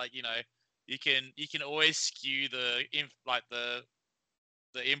kind of like you can always skew the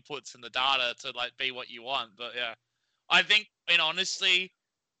inputs and the data to like be what you want. But yeah, I think, and honestly,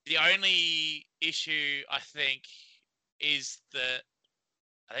 the only issue I think is that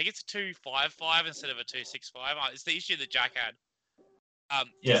I think it's a 255 instead of a 265. It's the issue that Jack had.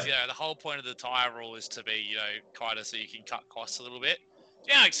 Because the whole point of the tyre rule is to be kind of so you can cut costs a little bit. Do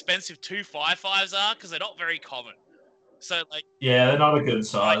you know how expensive 255s are? Because they're not very common. So like they're not a good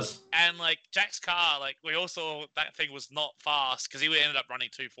size. And like Jack's car, like we all saw that thing was not fast because he ended up running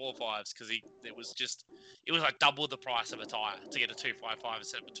 245s because it was like double the price of a tyre to get a 255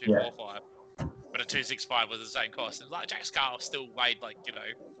 instead of a 245. But a 265 was the same cost. And like Jack's car still weighed like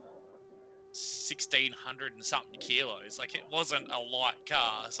 1,600 and something kilos. Like it wasn't a light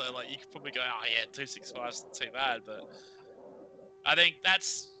car, so like you could probably go, 265's not too bad. But I think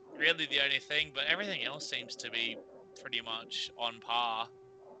that's really the only thing. But everything else seems to be pretty much on par,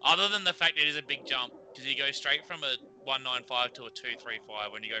 other than the fact it is a big jump because you go straight from a 195 to a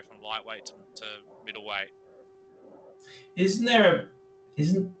 235 when you go from lightweight to middleweight. Isn't there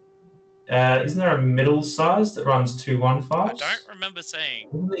a middle size that runs 215s? I don't remember seeing.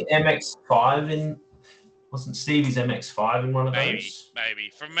 Wasn't the MX5 wasn't Stevie's MX5 in one of those? Maybe.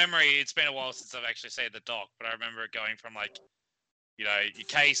 From memory, it's been a while since I've actually seen the doc, but I remember it going from like, your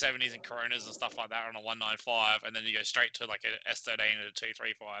K70s and Coronas and stuff like that on a 195, and then you go straight to like a S13 and a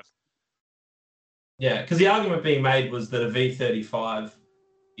 235. Yeah, because the argument being made was that a V35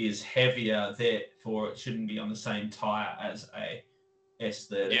 is heavier, therefore it shouldn't be on the same tyre as a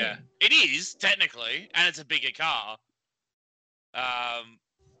S13. Yeah, it is technically, and it's a bigger car.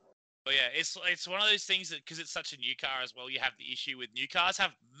 But yeah, it's one of those things that because it's such a new car as well, you have the issue with new cars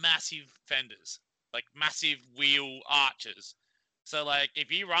have massive fenders, like massive wheel arches. So like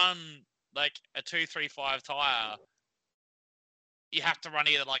if you run like a 235 tyre, you have to run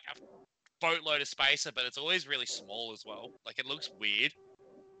either like a boatload of spacer, but it's always really small as well. Like it looks weird.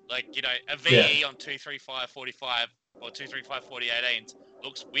 Like a VE on 235 45 or 235 4018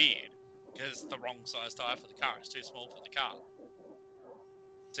 looks weird because it's the wrong size tyre for the car. It's too small for the car.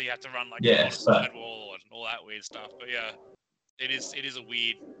 So you have to run like a sidewall and all that weird stuff. But yeah, it is a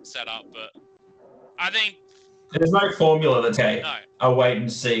weird setup. But I think there's no formula that's okay. No. I'll wait and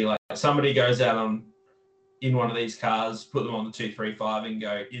see. Like somebody goes out in one of these cars, put them on the 235 and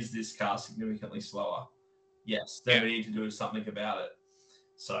go, is this car significantly slower? Yes. Then we need to do something about it.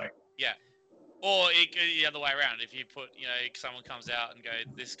 So yeah. Or it could be the other way around. If you put, someone comes out and go,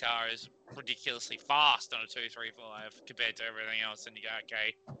 this car is ridiculously fast on a 235 compared to everything else, and you go,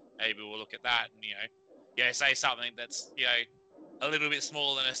 okay, maybe we'll look at that, and say something that's a little bit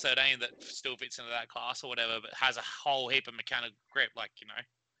smaller than a 13 that still fits into that class or whatever, but has a whole heap of mechanical grip, like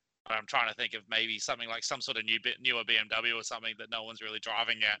I'm trying to think of maybe something like some sort of newer BMW or something that no one's really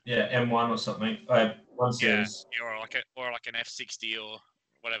driving yet. Yeah, M1 or something. One series. Yeah, or like an F60 or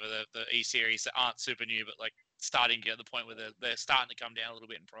whatever the E series that aren't super new, but like starting to get to the point where they're starting to come down a little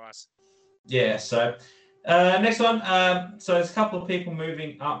bit in price. Yeah. So next one. So there's a couple of people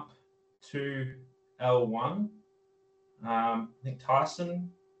moving up to L1. I think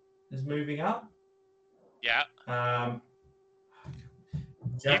Tyson is moving up. Yeah.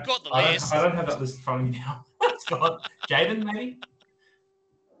 You've got the list. I don't have that list in front of me now. It's gone. Jaden, maybe?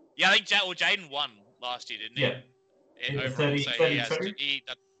 Yeah, I think Jaden won last year, didn't he? Yeah. Overall, so he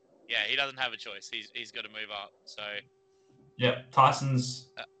doesn't have a choice. He's got to move up. So. Yeah,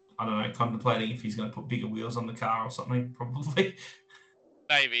 Tyson's. I don't know, contemplating if he's going to put bigger wheels on the car or something. Probably.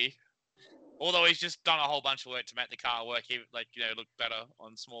 Maybe. Although he's just done a whole bunch of work to make the car work, look better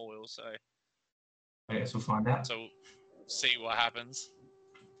on small wheels. So. I guess we'll find out. So, see what happens.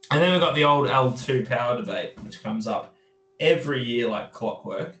 And then we've got the old L2 power debate, which comes up every year like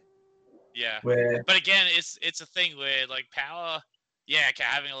clockwork. Yeah. But again, it's a thing where like power,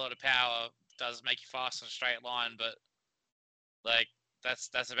 having a lot of power does make you fast in a straight line, but like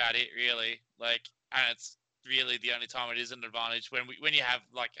that's about it really. Like, and it's really the only time it is an advantage when you have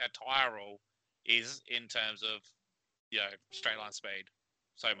like a tyre rule is in terms of straight line speed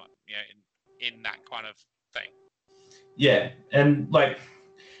so much in that kind of thing. Yeah, and like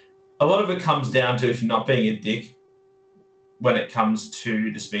a lot of it comes down to if you're not being a dick when it comes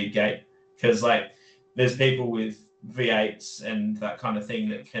to the speed gate, because like there's people with V8s and that kind of thing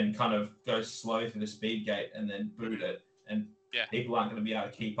that can kind of go slow through the speed gate and then boot it, and people aren't going to be able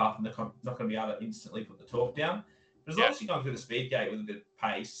to keep up and they're not going to be able to instantly put the torque down. as long as you're going through the speed gate with a bit of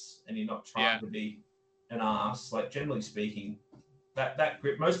pace and you're not trying to be an ass, like generally speaking, that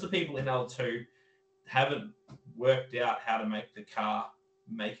grip. Most of the people in L2 haven't worked out how to make the car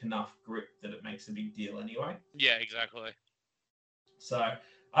make enough grip that it makes a big deal anyway. Yeah, exactly. So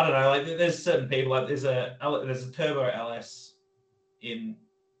I don't know. Like there's certain people. Like there's a turbo LS in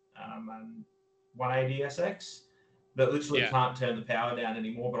 180SX that literally can't turn the power down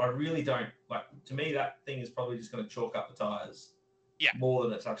anymore. But I really don't like. To me, that thing is probably just going to chalk up the tires. More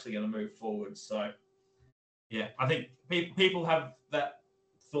than it's actually going to move forward. So yeah, I think people have that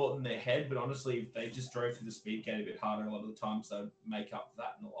thought in their head, but honestly, if they just drove through the speed gate a bit harder, a lot of the times they'd make up for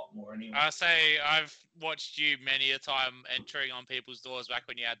that and a lot more anyway. I say I've watched you many a time entering on people's doors back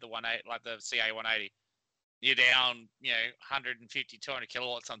when you had the 180, like the CA 180. You're down, 150, 200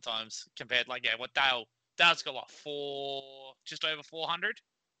 kilowatts sometimes compared, like, what Dale's got, just over 400?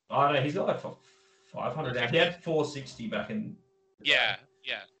 Oh, no, he's got like 500 now. He had 460 back in. Yeah.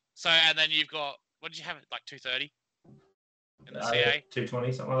 So, and then you've got, what did you have, like 230? In the CA?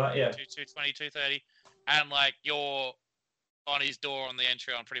 220, something like that, yeah. 220, 230. And, like, you're on his door on the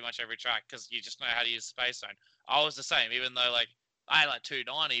entry on pretty much every track because you just know how to use Space Zone. I was the same, even though, like, I had, like,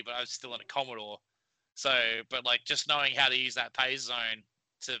 290, but I was still in a Commodore. So, but, like, just knowing how to use that Pace Zone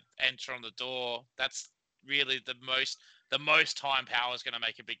to enter on the door, that's really the most time power is going to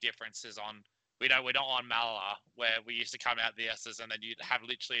make a big difference is on, we're not on Malala, where we used to come out the S's and then you'd have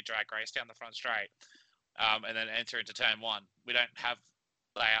literally a drag race down the front straight. And then enter into turn one. We don't have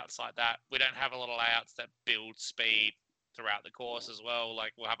layouts like that. We don't have a lot of layouts that build speed throughout the course as well.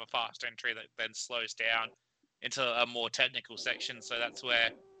 Like we'll have a fast entry that then slows down into a more technical section. So that's where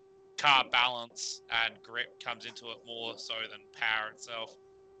car balance and grip comes into it more so than power itself.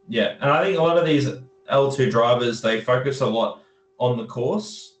 Yeah, and I think a lot of these L2 drivers, they focus a lot on the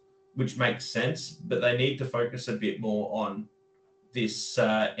course, which makes sense, but they need to focus a bit more on this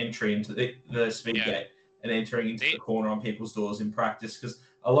entry into the speed gate and entering into the corner on people's doors in practice, because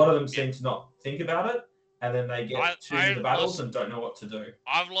a lot of them seem to not think about it, and then they get to the battles and don't know what to do.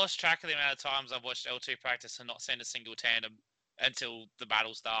 I've lost track of the amount of times I've watched L2 practice and not seen a single tandem until the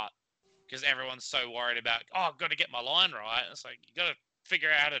battles start, because everyone's so worried about, I've got to get my line right. It's like, you got to figure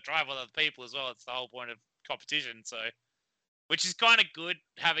out how to drive with other people as well. It's the whole point of competition. So, which is kind of good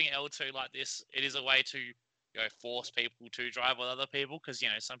having L2 like this. It is a way to force people to drive with other people because,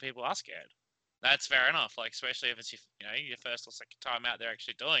 some people are scared. That's fair enough. Like, especially if it's, your first or second time out there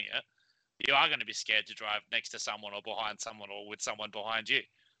actually doing it, you are going to be scared to drive next to someone or behind someone or with someone behind you.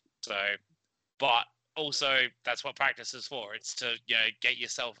 So, but also that's what practice is for. It's to, get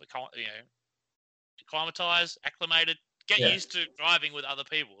yourself, acclimatized, acclimated, get used to driving with other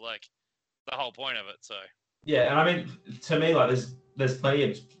people. Like, the whole point of it. So. Yeah, and I mean, to me, like, there's plenty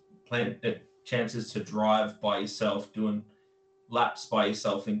of chances to drive by yourself, doing laps by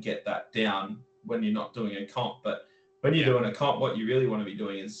yourself and get that down when you're not doing a comp. But when you're doing a comp, what you really want to be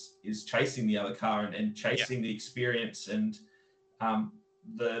doing is chasing the other car and chasing the experience and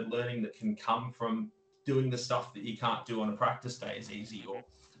the learning that can come from doing the stuff that you can't do on a practice day is easy, or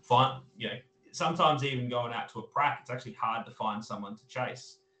sometimes even going out to a prac, it's actually hard to find someone to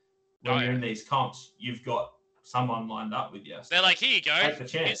chase. When you're in these comps, you've got someone lined up with you. So they're like, here you go. Take the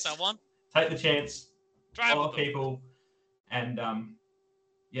chance. Here's someone. Take the chance. Drive follow people. And,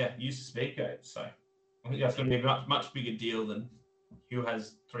 use the speed gate. So I think that's going to be a much bigger deal than who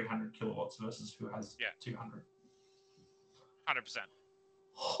has 300 kilowatts versus who has 200. 100%.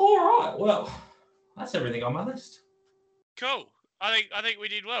 All right. Well, that's everything on my list. Cool. I think we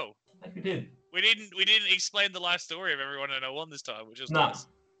did well. I think we did. We didn't explain the life story of everyone in 01 this time, which was nice.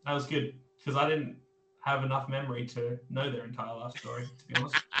 That was good because I didn't have enough memory to know their entire life story, to be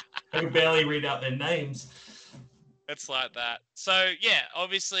honest. I could barely read out their names. It's like that. So,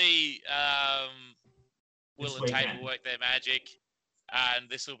 obviously, Will and Tate will work their magic. And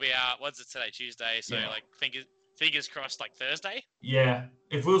this will be out, what's it today, Tuesday? So, fingers crossed, like Thursday? Yeah.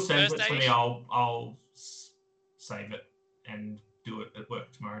 If Will sends it to me, I'll save it and do it at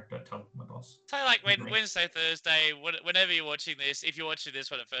work tomorrow. Don't tell my boss. So, Wednesday, Thursday, whenever you're watching this, if you're watching this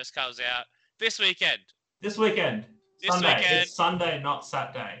when it first comes out, this weekend. Sunday. It's Sunday, not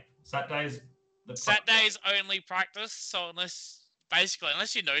Saturday. Saturday's only practice. So unless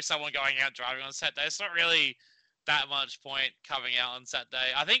you know someone going out driving on Saturday, it's not really that much point coming out on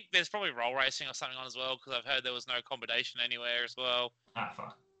Saturday. I think there's probably roll racing or something on as well because I've heard there was no accommodation anywhere as well.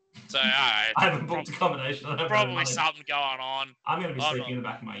 Fuck. So I haven't booked accommodation. Probably something going on. I'm going to be sleeping in the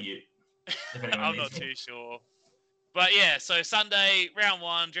back of my ute. I'm not too sure. But so Sunday, round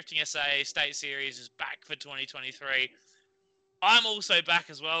 1, Drifting SA State Series is back for 2023. I'm also back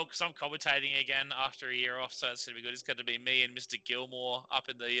as well because I'm commentating again after a year off, so it's going to be good. It's going to be me and Mr. Gilmore up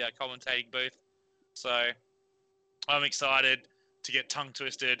in the commentating booth. So I'm excited to get tongue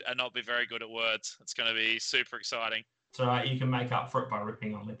twisted and not be very good at words. It's going to be super exciting. So you can make up for it by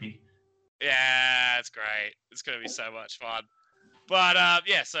ripping on Lippy. Yeah, it's great. It's going to be so much fun. But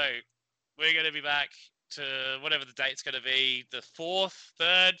yeah, so we're going to be back to whatever the date's going to be, the 4th,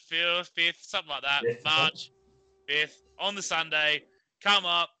 3rd, 4th, 5th, something like that, March 5th, on the Sunday. Come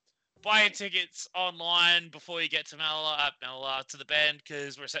up, buy your tickets online before you get to to the Benn,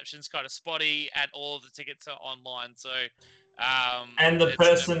 because reception's kind of spotty and all of the tickets are online. So, and the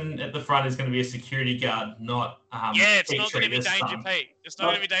person at the front is going to be a security guard, not it's not going to be Petrie, Danger son. Pete. It's not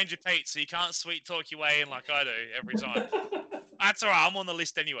going to be Danger Pete, so you can't sweet talk your way in like I do every time. That's all right. I'm on the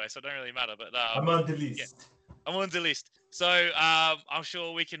list anyway, so it don't really matter. But I'm on the list. Yeah, I'm on the list. So I'm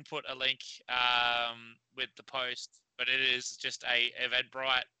sure we can put a link with the post, but it is just a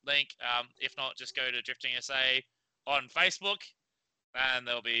Eventbrite link. If not, just go to Drifting SA on Facebook, and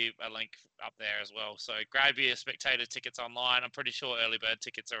there'll be a link up there as well. So grab your spectator tickets online. I'm pretty sure early bird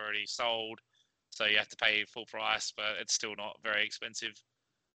tickets are already sold, so you have to pay full price, but it's still not very expensive.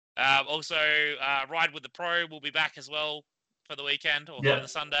 Also, Ride with the Pro will be back as well for the weekend or for the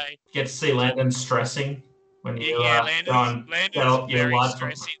Sunday. Get to see Landon stressing when you Landon's very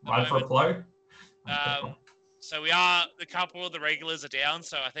stressy ride for a flow. So a couple of the regulars are down.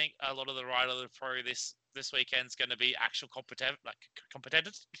 So I think a lot of the Ride of the Pro this weekend's going to be actual competitive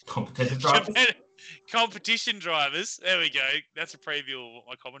drivers. Competition drivers. There we go. That's a preview of what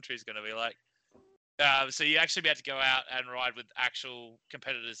my commentary is going to be like. So you actually be able to go out and ride with actual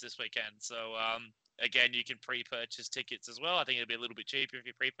competitors this weekend. So again, you can pre-purchase tickets as well. I think it'll be a little bit cheaper if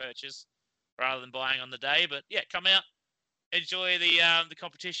you pre-purchase rather than buying on the day. But yeah, come out, enjoy the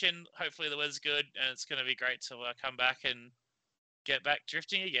competition. Hopefully the weather's good, and it's going to be great to come back and get back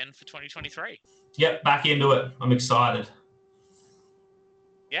drifting again for 2023. Yep, back into it. I'm excited.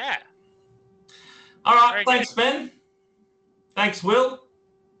 Yeah. All right, thanks, Ben. Thanks, Will.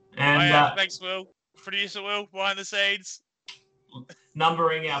 And thanks, Will. Producer Will, behind the scenes.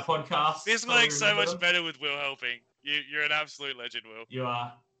 Numbering our podcast. This works so much better with Will helping. You're an absolute legend, Will. You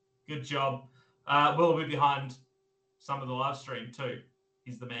are. Good job. Will will be behind some of the live stream too.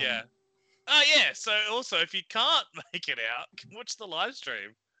 He's the man. Yeah. Yeah. So also, if you can't make it out, watch the live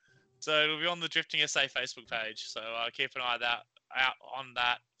stream. So it'll be on the Drifting SA Facebook page. So keep an eye out on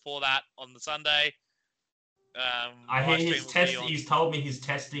that on the Sunday. I hear he's told me he's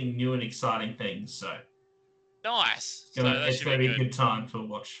testing new and exciting things. So nice. It's going to be a good time to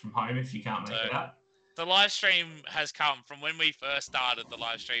watch from home if you can't make it out. The live stream has come from when we first started the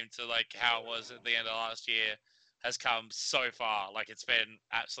live stream to like how it was at the end of last year, has come so far. Like it's been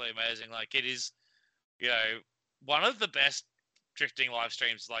absolutely amazing. Like it is, one of the best drifting live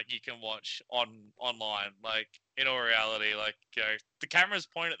streams like you can watch online. Like in all reality, like the cameras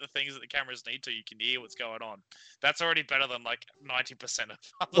point at the things that the cameras need to. You can hear what's going on. That's already better than like 90% of.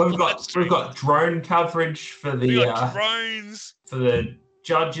 We've got drone coverage for the drones for the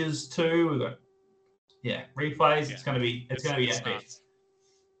judges too. We've got replays. Yeah. It's gonna be epic. Nuts.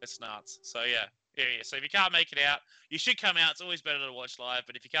 It's nuts. So yeah. So if you can't make it out, you should come out. It's always better to watch live.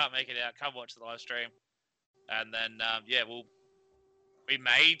 But if you can't make it out, come watch the live stream. And then we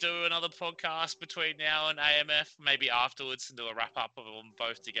may do another podcast between now and AMF, maybe afterwards, and do a wrap up of them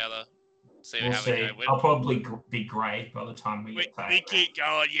both together. We'll see. I'll probably be grey by the time we get we keep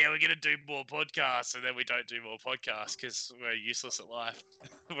going. Yeah, we're gonna do more podcasts, and then we don't do more podcasts because we're useless at life.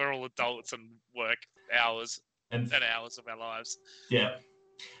 We're all adults and work hours and hours of our lives. Yeah.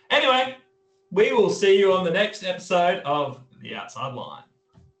 Anyway, we will see you on the next episode of The Outside Line.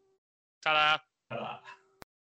 Ta-da. Ta-da.